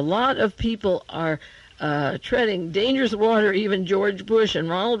a lot of people are treading dangerous water, even George Bush and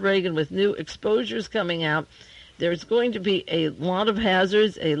Ronald Reagan, with new exposures coming out. There's going to be a lot of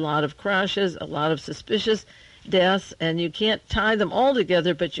hazards, a lot of crashes, a lot of suspicious deaths, and you can't tie them all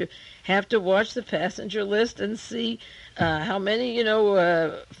together, but you have to watch the passenger list and see how many,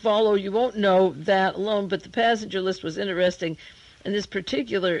 follow. You won't know that alone, but the passenger list was interesting in this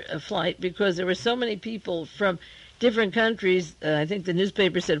particular flight because there were so many people from different countries. I think the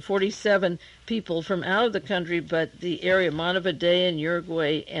newspaper said 47 people from out of the country, but the area, Montevideo and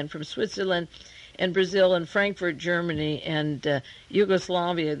Uruguay, and from Switzerland and Brazil and Frankfurt, Germany, and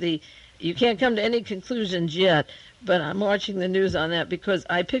Yugoslavia. You can't come to any conclusions yet, but I'm watching the news on that because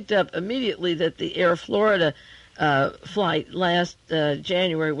I picked up immediately that the Air Florida flight last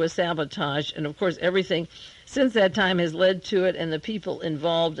January was sabotaged, and of course everything since that time has led to it and the people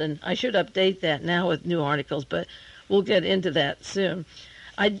involved, and I should update that now with new articles, but we'll get into that soon.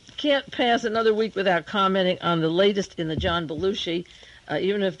 I can't pass another week without commenting on the latest in the John Belushi,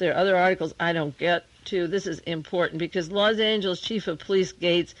 even if there are other articles I don't get to. This is important because Los Angeles Chief of Police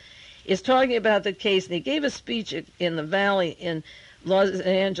Gates is talking about the case, and he gave a speech in the Valley in Los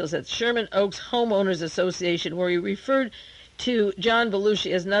Angeles at Sherman Oaks Homeowners Association where he referred to John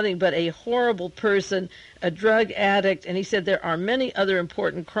Belushi as nothing but a horrible person, a drug addict, and he said there are many other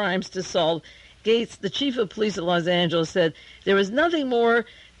important crimes to solve. Gates, the chief of police of Los Angeles, said he was nothing more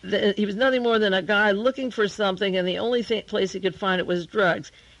than a guy looking for something, and the only place he could find it was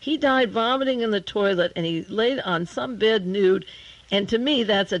drugs. He died vomiting in the toilet, and he laid on some bed nude, and to me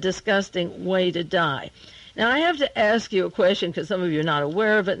that's a disgusting way to die. Now I have to ask you a question because some of you are not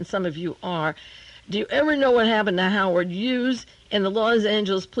aware of it and some of you are. Do you ever know what happened to Howard Hughes in the Los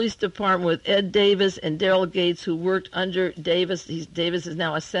Angeles Police Department with Ed Davis and Daryl Gates, who worked under Davis? Davis is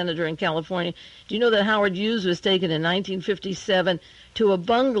now a senator in California. Do you know that Howard Hughes was taken in 1957 to a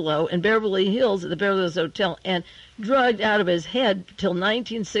bungalow in Beverly Hills at the Beverly Hills Hotel and drugged out of his head till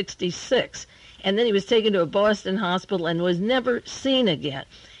 1966? And then he was taken to a Boston hospital and was never seen again.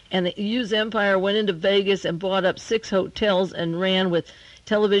 And the Hughes empire went into Vegas and bought up 6 hotels and ran with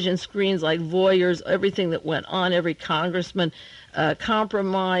television screens like voyeurs, everything that went on, every congressman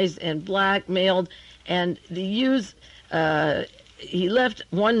compromised and blackmailed. And the Hughes, he left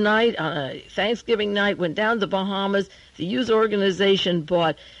one night on a Thanksgiving night, went down to the Bahamas. The Hughes organization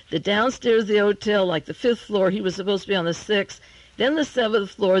bought the downstairs of the hotel, like the 5th floor. He was supposed to be on the 6th. Then the 7th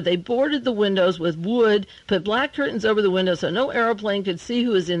floor, they boarded the windows with wood, put black curtains over the windows so no airplane could see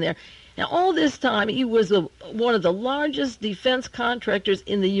who was in there. Now, all this time, he was one of the largest defense contractors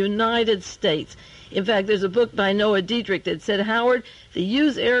in the United States. In fact, there's a book by Noah Dietrich that said, Howard, the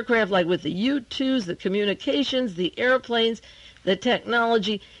Hughes aircraft, like with the U-2s, the communications, the airplanes, the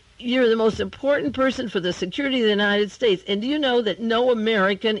technology, you're the most important person for the security of the United States. And do you know that no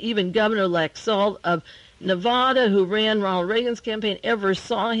American, even Governor Laxalt of Nevada, who ran Ronald Reagan's campaign, ever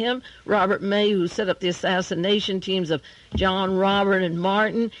saw him? Robert May, who set up the assassination teams of John, Robert, and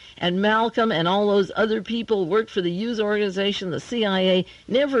Martin, and Malcolm, and all those other people worked for the Hughes organization, the CIA,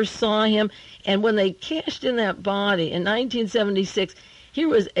 never saw him. And when they cashed in that body in 1976,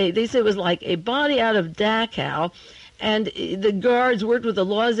 they said it was like a body out of Dachau. And the guards worked with the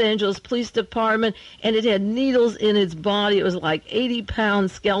Los Angeles Police Department, and it had needles in its body. It was like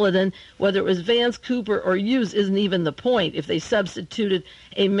 80-pound skeleton. Whether it was Vance Cooper or Hughes isn't even the point. If they substituted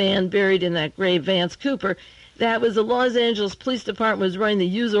a man buried in that grave, Vance Cooper, that was the Los Angeles Police Department was running the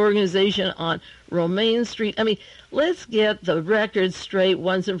Hughes organization on Romaine Street. I mean, let's get the record straight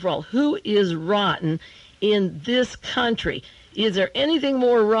once and for all. Who is rotten in this country? Is there anything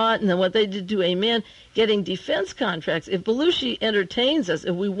more rotten than what they did to a man getting defense contracts? If Belushi entertains us,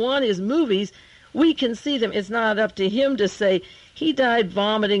 if we want his movies, we can see them. It's not up to him to say he died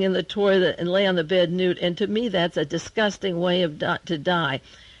vomiting in the toilet and lay on the bed nude. And to me, that's a disgusting way to die.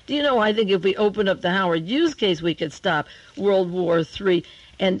 Do you know, I think if we open up the Howard Hughes case, we could stop World War III.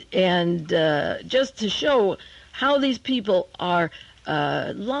 And just to show how these people are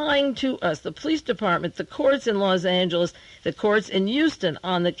lying to us, the police department, the courts in Los Angeles, the courts in Houston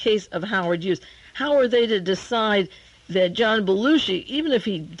on the case of Howard Hughes. How are they to decide that John Belushi, even if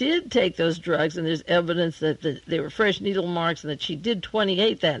he did take those drugs, and there's evidence that they were fresh needle marks and that she did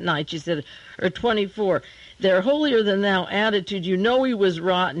 28 that night, she said, or 24, their holier-than-thou attitude, he was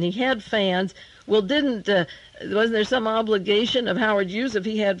rotten. He had fans. Well, wasn't there some obligation of Howard Hughes if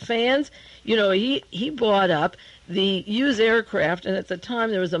he had fans? He bought up the Hughes aircraft, and at the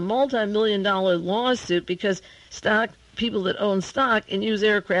time there was a multi-million-dollar lawsuit because people that owned stock in Hughes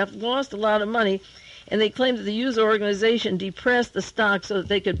aircraft lost a lot of money, and they claimed that the Hughes organization depressed the stock so that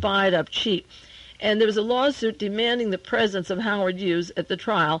they could buy it up cheap. And there was a lawsuit demanding the presence of Howard Hughes at the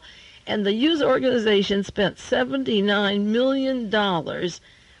trial, and the Hughes organization spent $79 million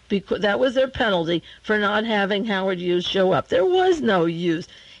because that was their penalty for not having Howard Hughes show up. There was no Hughes.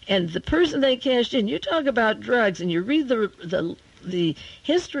 And the person they cashed in, you talk about drugs, and you read the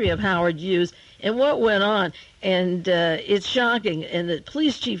history of Howard Hughes and what went on, and it's shocking. And the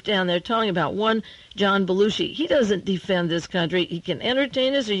police chief down there talking about one John Belushi. He doesn't defend this country. He can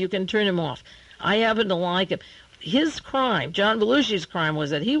entertain us or you can turn him off. I happen to like him. His crime, John Belushi's crime, was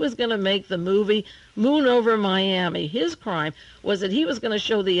that he was going to make the movie Moon Over Miami. His crime was that he was going to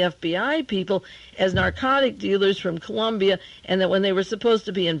show the FBI people as narcotic dealers from Colombia, and that when they were supposed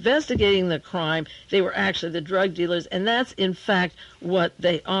to be investigating the crime, they were actually the drug dealers, and that's in fact what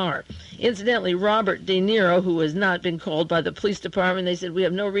they are. Incidentally, Robert De Niro, who has not been called by the police department, they said we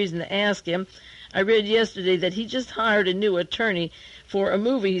have no reason to ask him. I read yesterday that he just hired a new attorney for a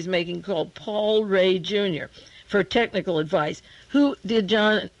movie he's making called Paul Ray Jr. for technical advice. Who did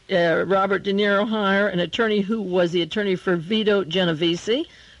Robert De Niro hire? An attorney who was the attorney for Vito Genovese,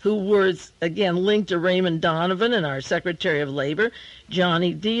 who was, again, linked to Raymond Donovan and our Secretary of Labor,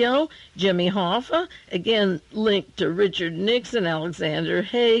 Johnny Dio, Jimmy Hoffa, again, linked to Richard Nixon, Alexander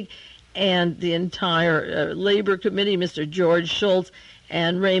Haig, and the entire Labor Committee, Mr. George Shultz,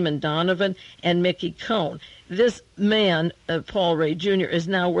 and Raymond Donovan, and Mickey Cohn. This man, Paul Ray Jr., is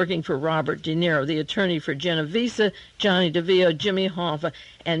now working for Robert De Niro, the attorney for Genovese, Johnny DeVio, Jimmy Hoffa,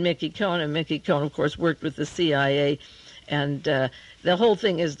 and Mickey Cohn. And Mickey Cohn, of course, worked with the CIA. And the whole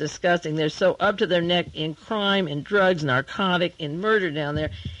thing is disgusting. They're so up to their neck in crime, in drugs, narcotic, in murder down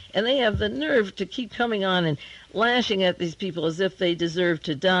there. And they have the nerve to keep coming on and lashing at these people as if they deserve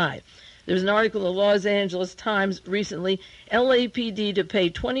to die. There was an article in the Los Angeles Times recently, LAPD to pay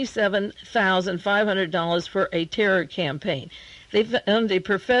 $27,500 for a terror campaign. They found a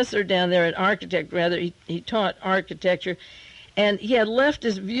professor down there, he taught architecture, and he had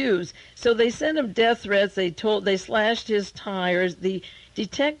leftist views. So they sent him death threats. They slashed his tires. The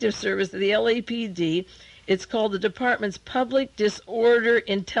detective service of the LAPD, it's called the department's Public Disorder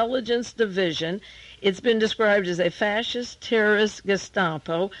Intelligence Division. It's been described as a fascist, terrorist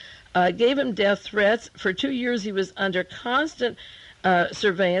Gestapo. Gave him death threats. For 2 years he was under constant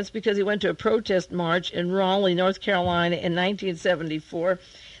surveillance because he went to a protest march in Raleigh, North Carolina in 1974.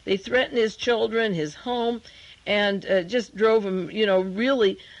 They threatened his children, his home, and just drove him,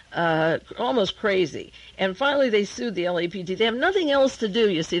 really almost crazy. And finally they sued the LAPD. They have nothing else to do,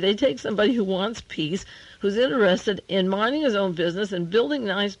 you see. They take somebody who wants peace, who's interested in minding his own business and building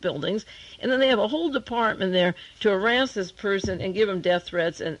nice buildings, and then they have a whole department there to harass this person and give him death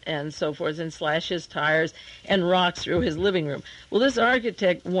threats and so forth, and slash his tires and rocks through his living room. Well, this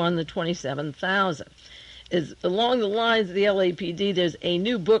architect won the $27,000. Is along the lines of the LAPD, there's a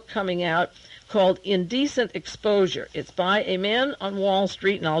new book coming out called Indecent Exposure. It's by a man on Wall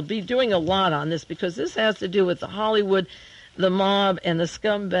Street, and I'll be doing a lot on this because this has to do with the Hollywood, the mob, and the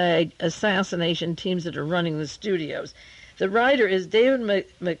scumbag assassination teams that are running the studios. The writer is David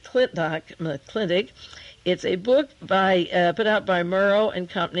McClintock. It's a book put out by Murrow and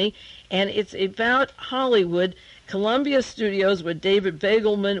Company, and it's about Hollywood, Columbia Studios, where David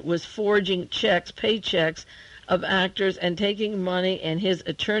Begelman was forging paychecks of actors and taking money, and his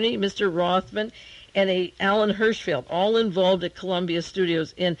attorney, Mr. Rothman, and Alan Hirschfeld, all involved at Columbia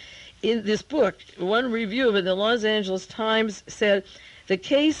Studios. In this book, one review of it, the Los Angeles Times said, the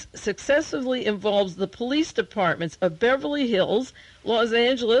case successively involves the police departments of Beverly Hills, Los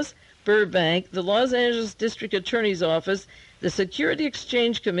Angeles, Burbank, the Los Angeles District Attorney's Office, the Security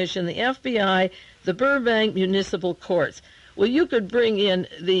Exchange Commission, the FBI, the Burbank Municipal Courts. Well, you could bring in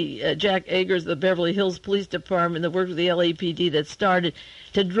the Jack Agers, the Beverly Hills Police Department that worked with the LAPD that started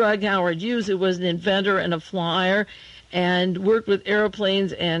to drug Howard Hughes, who was an inventor and a flyer, and worked with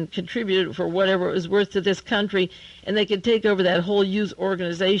airplanes and contributed for whatever it was worth to this country, and they could take over that whole Hughes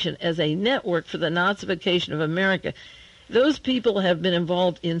organization as a network for the Nazification of America. Those people have been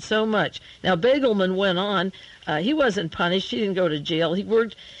involved in so much. Now, Begelman went on. He wasn't punished. He didn't go to jail. He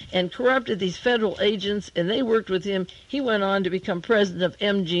worked and corrupted these federal agents, and they worked with him. He went on to become president of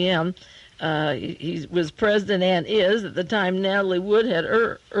MGM, He was president and is. At the time, Natalie Wood had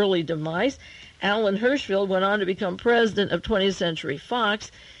early demise. Alan Hirschfeld went on to become president of 20th Century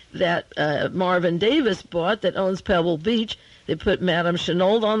Fox that Marvin Davis bought, that owns Pebble Beach. They put Madame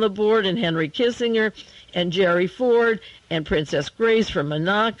Chenault on the board, and Henry Kissinger, and Jerry Ford, and Princess Grace from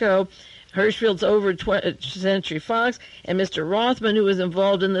Monaco. Hirschfeld's over 20th Century Fox, and Mr. Rothman, who was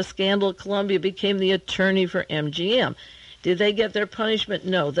involved in the scandal at Columbia, became the attorney for MGM. Did they get their punishment?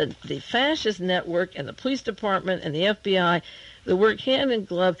 No. The fascist network and the police department and the FBI, that work hand in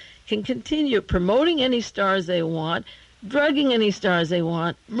glove, can continue promoting any stars they want, drugging any stars they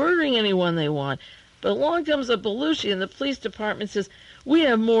want, murdering anyone they want. But along comes a Belushi, and the police department says, we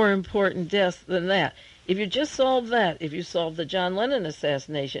have more important deaths than that. If you just solve that, if you solve the John Lennon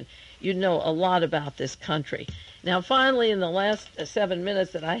assassination, you know a lot about this country. Now, finally, in the last 7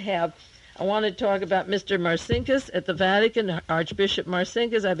 minutes that I have, I want to talk about Mr. Marcinkus at the Vatican, Archbishop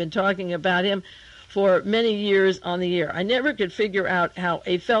Marcinkus. I've been talking about him for many years on the air. I never could figure out how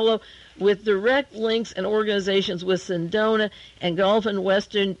a fellow with direct links and organizations with Sedona and Gulf and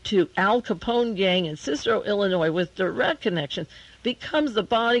Western to Al Capone gang in Cicero, Illinois, with direct connections, becomes the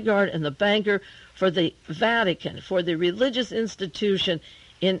bodyguard and the banker for the Vatican, for the religious institution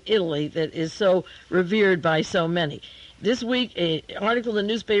in Italy that is so revered by so many. This week, an article in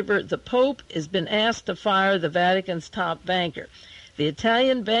the newspaper, the Pope has been asked to fire the Vatican's top banker. The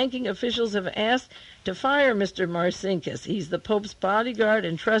Italian banking officials have asked to fire Mr. Marcinkus. He's the Pope's bodyguard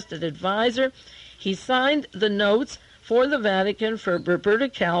and trusted advisor. He signed the notes for the Vatican for Roberto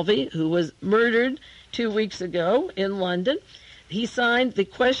Calvi, who was murdered 2 weeks ago in London. He signed the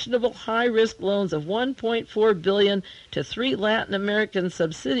questionable high-risk loans of $1.4 billion to 3 Latin American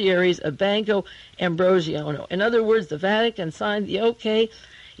subsidiaries of Banco Ambrosiano. In other words, the Vatican signed the okay.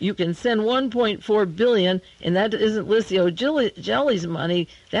 You can send $1.4 billion, and that isn't Licio Gelli's money.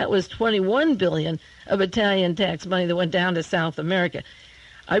 That was $21 billion of Italian tax money that went down to South America.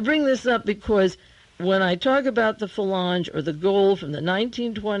 I bring this up because when I talk about the phalange, or the goal from the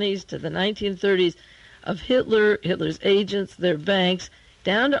 1920s to the 1930s, of Hitler's agents, their banks,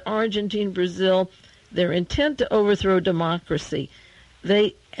 down to Argentina, Brazil, their intent to overthrow democracy.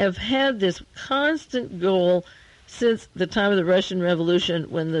 They have had this constant goal since the time of the Russian Revolution,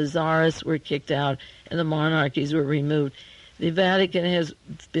 when the czars were kicked out and the monarchies were removed. The Vatican has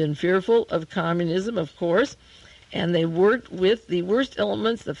been fearful of communism, of course, and they worked with the worst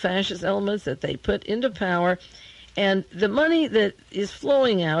elements, the fascist elements that they put into power. And the money that is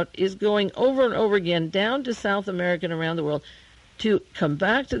flowing out is going over and over again down to South America and around the world to come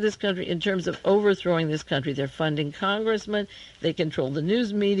back to this country in terms of overthrowing this country. They're funding congressmen. They control the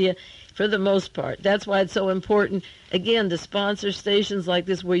news media for the most part. That's why it's so important, again, to sponsor stations like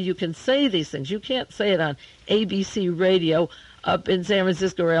this where you can say these things. You can't say it on ABC radio up in San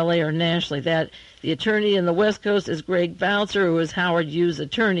Francisco or L.A. or nationally. That the attorney in the West Coast is Greg Bouncer, who was Howard Hughes'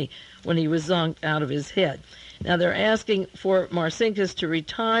 attorney when he was zonked out of his head. Now, they're asking for Marcinkus to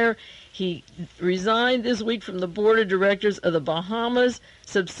retire. He resigned this week from the board of directors of the Bahamas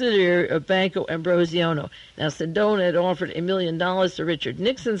subsidiary of Banco Ambrosiano. Now, Sedona had offered $1 million to Richard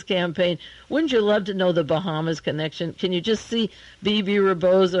Nixon's campaign. Wouldn't you love to know the Bahamas connection? Can you just see B.B.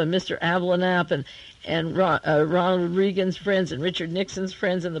 Rebozo and Mr. Ablanap and Ronald Reagan's friends and Richard Nixon's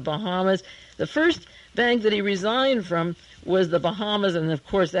friends in the Bahamas? The first bank that he resigned from was the Bahamas, and of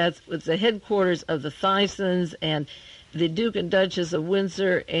course it's the headquarters of the Thysons and the Duke and Duchess of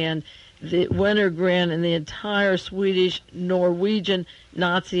Windsor and the Wennergren and the entire Swedish, Norwegian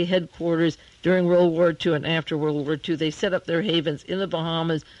Nazi headquarters during World War II and after World War II. They set up their havens in the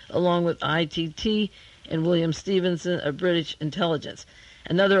Bahamas along with ITT and William Stevenson of British intelligence.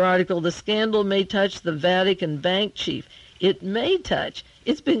 Another article, the scandal may touch the Vatican bank chief. It may touch.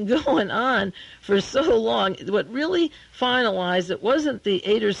 It's been going on for so long. What really finalized it wasn't the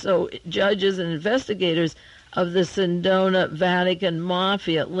 8 or so judges and investigators of the Sedona Vatican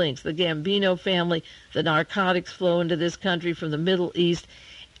mafia links, the Gambino family, the narcotics flow into this country from the Middle East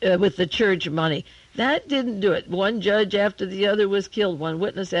with the church money. That didn't do it. One judge after the other was killed. One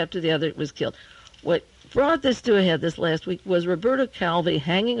witness after the other was killed. What brought this to a head this last week was Roberto Calvi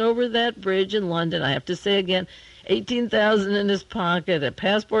hanging over that bridge in London. I have to say again, $18,000 in his pocket, a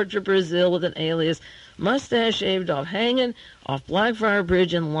passport to Brazil with an alias, mustache shaved off, hanging off Blackfriars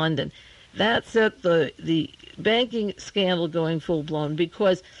Bridge in London. That set the banking scandal going full-blown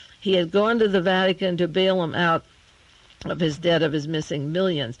because he had gone to the Vatican to bail him out of his debt of his missing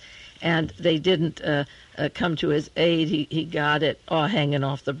millions, and they didn't come to his aid. He got it hanging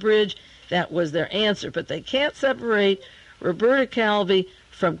off the bridge. That was their answer. But they can't separate Roberto Calvi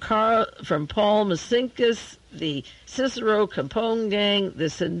from Paul Marcinkus, the Cicero Capone gang, the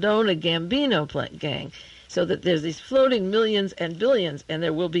Sedona Gambino gang, so that there's these floating millions and billions, and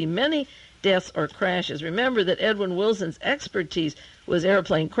there will be many deaths or crashes. Remember that Edwin Wilson's expertise was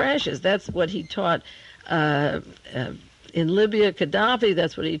airplane crashes. That's what he taught in Libya, Gaddafi.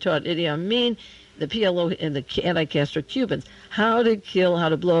 That's what he taught Idi Amin, the PLO, and the anti-Castro Cubans. How to kill, how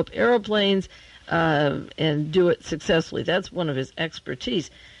to blow up airplanes, and do it successfully. That's one of his expertise.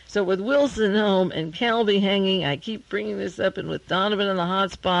 So with Wilson home and Calvi hanging, I keep bringing this up, and with Donovan in the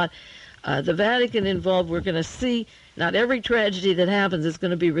hot spot, the Vatican involved, we're going to see not every tragedy that happens is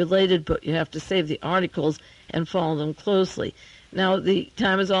going to be related, but you have to save the articles and follow them closely. Now, the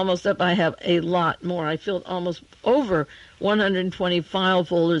time is almost up. I have a lot more. I filled almost over 120 file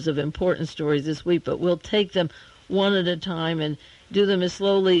folders of important stories this week, but we'll take them one at a time and do them as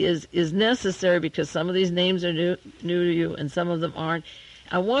slowly as is necessary, because some of these names are new to you and some of them aren't.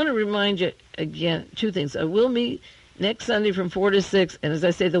 I want to remind you again two things. I will meet next Sunday from 4 to 6, and as I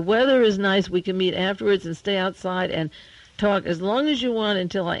say, the weather is nice. We can meet afterwards and stay outside and talk as long as you want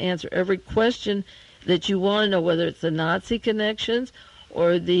until I answer every question that you want to know, whether it's the Nazi connections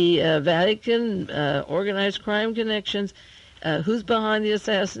or the Vatican organized crime connections, who's behind the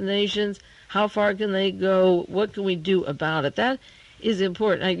assassinations, how far can they go, what can we do about it. That is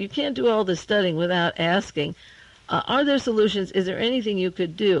important. Now, you can't do all this studying without asking, are there solutions? Is there anything you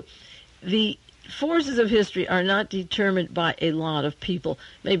could do? The forces of history are not determined by a lot of people.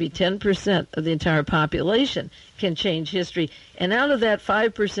 Maybe 10% of the entire population can change history. And out of that,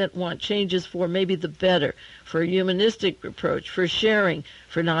 5% want changes for maybe the better, for a humanistic approach, for sharing,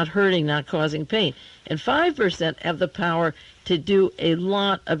 for not hurting, not causing pain. And 5% have the power to do a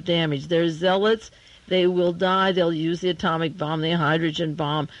lot of damage. They're zealots. They will die. They'll use the atomic bomb, the hydrogen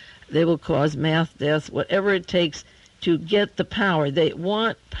bomb. They will cause mass deaths, whatever it takes to get the power. They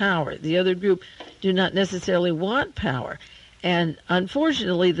want power. The other group do not necessarily want power. And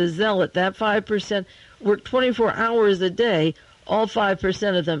unfortunately, the zealot, that 5%, work 24 hours a day, all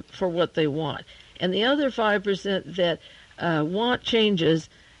 5% of them, for what they want. And the other 5% that want changes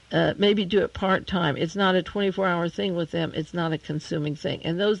maybe do it part-time. It's not a 24-hour thing with them. It's not a consuming thing.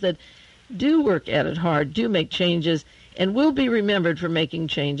 And those that do work at it hard, do make changes, and will be remembered for making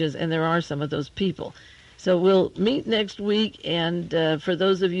changes, and there are some of those people. So we'll meet next week, and for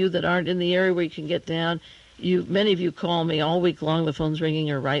those of you that aren't in the area where you can get down, many of you call me all week long, the phone's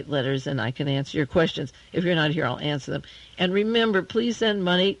ringing, or write letters, and I can answer your questions. If you're not here, I'll answer them. And remember, please send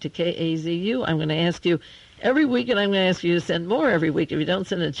money to KAZU. I'm going to ask you every week, and I'm going to ask you to send more every week. If you don't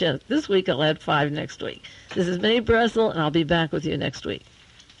send a check this week, I'll add 5 next week. This is Mae Brussell, and I'll be back with you next week.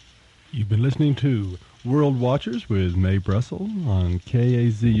 You've been listening to World Watchers with Mae Brussell on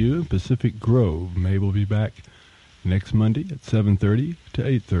KAZU Pacific Grove. Mae will be back next Monday at 7:30 to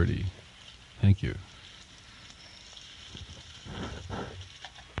 8:30. Thank you.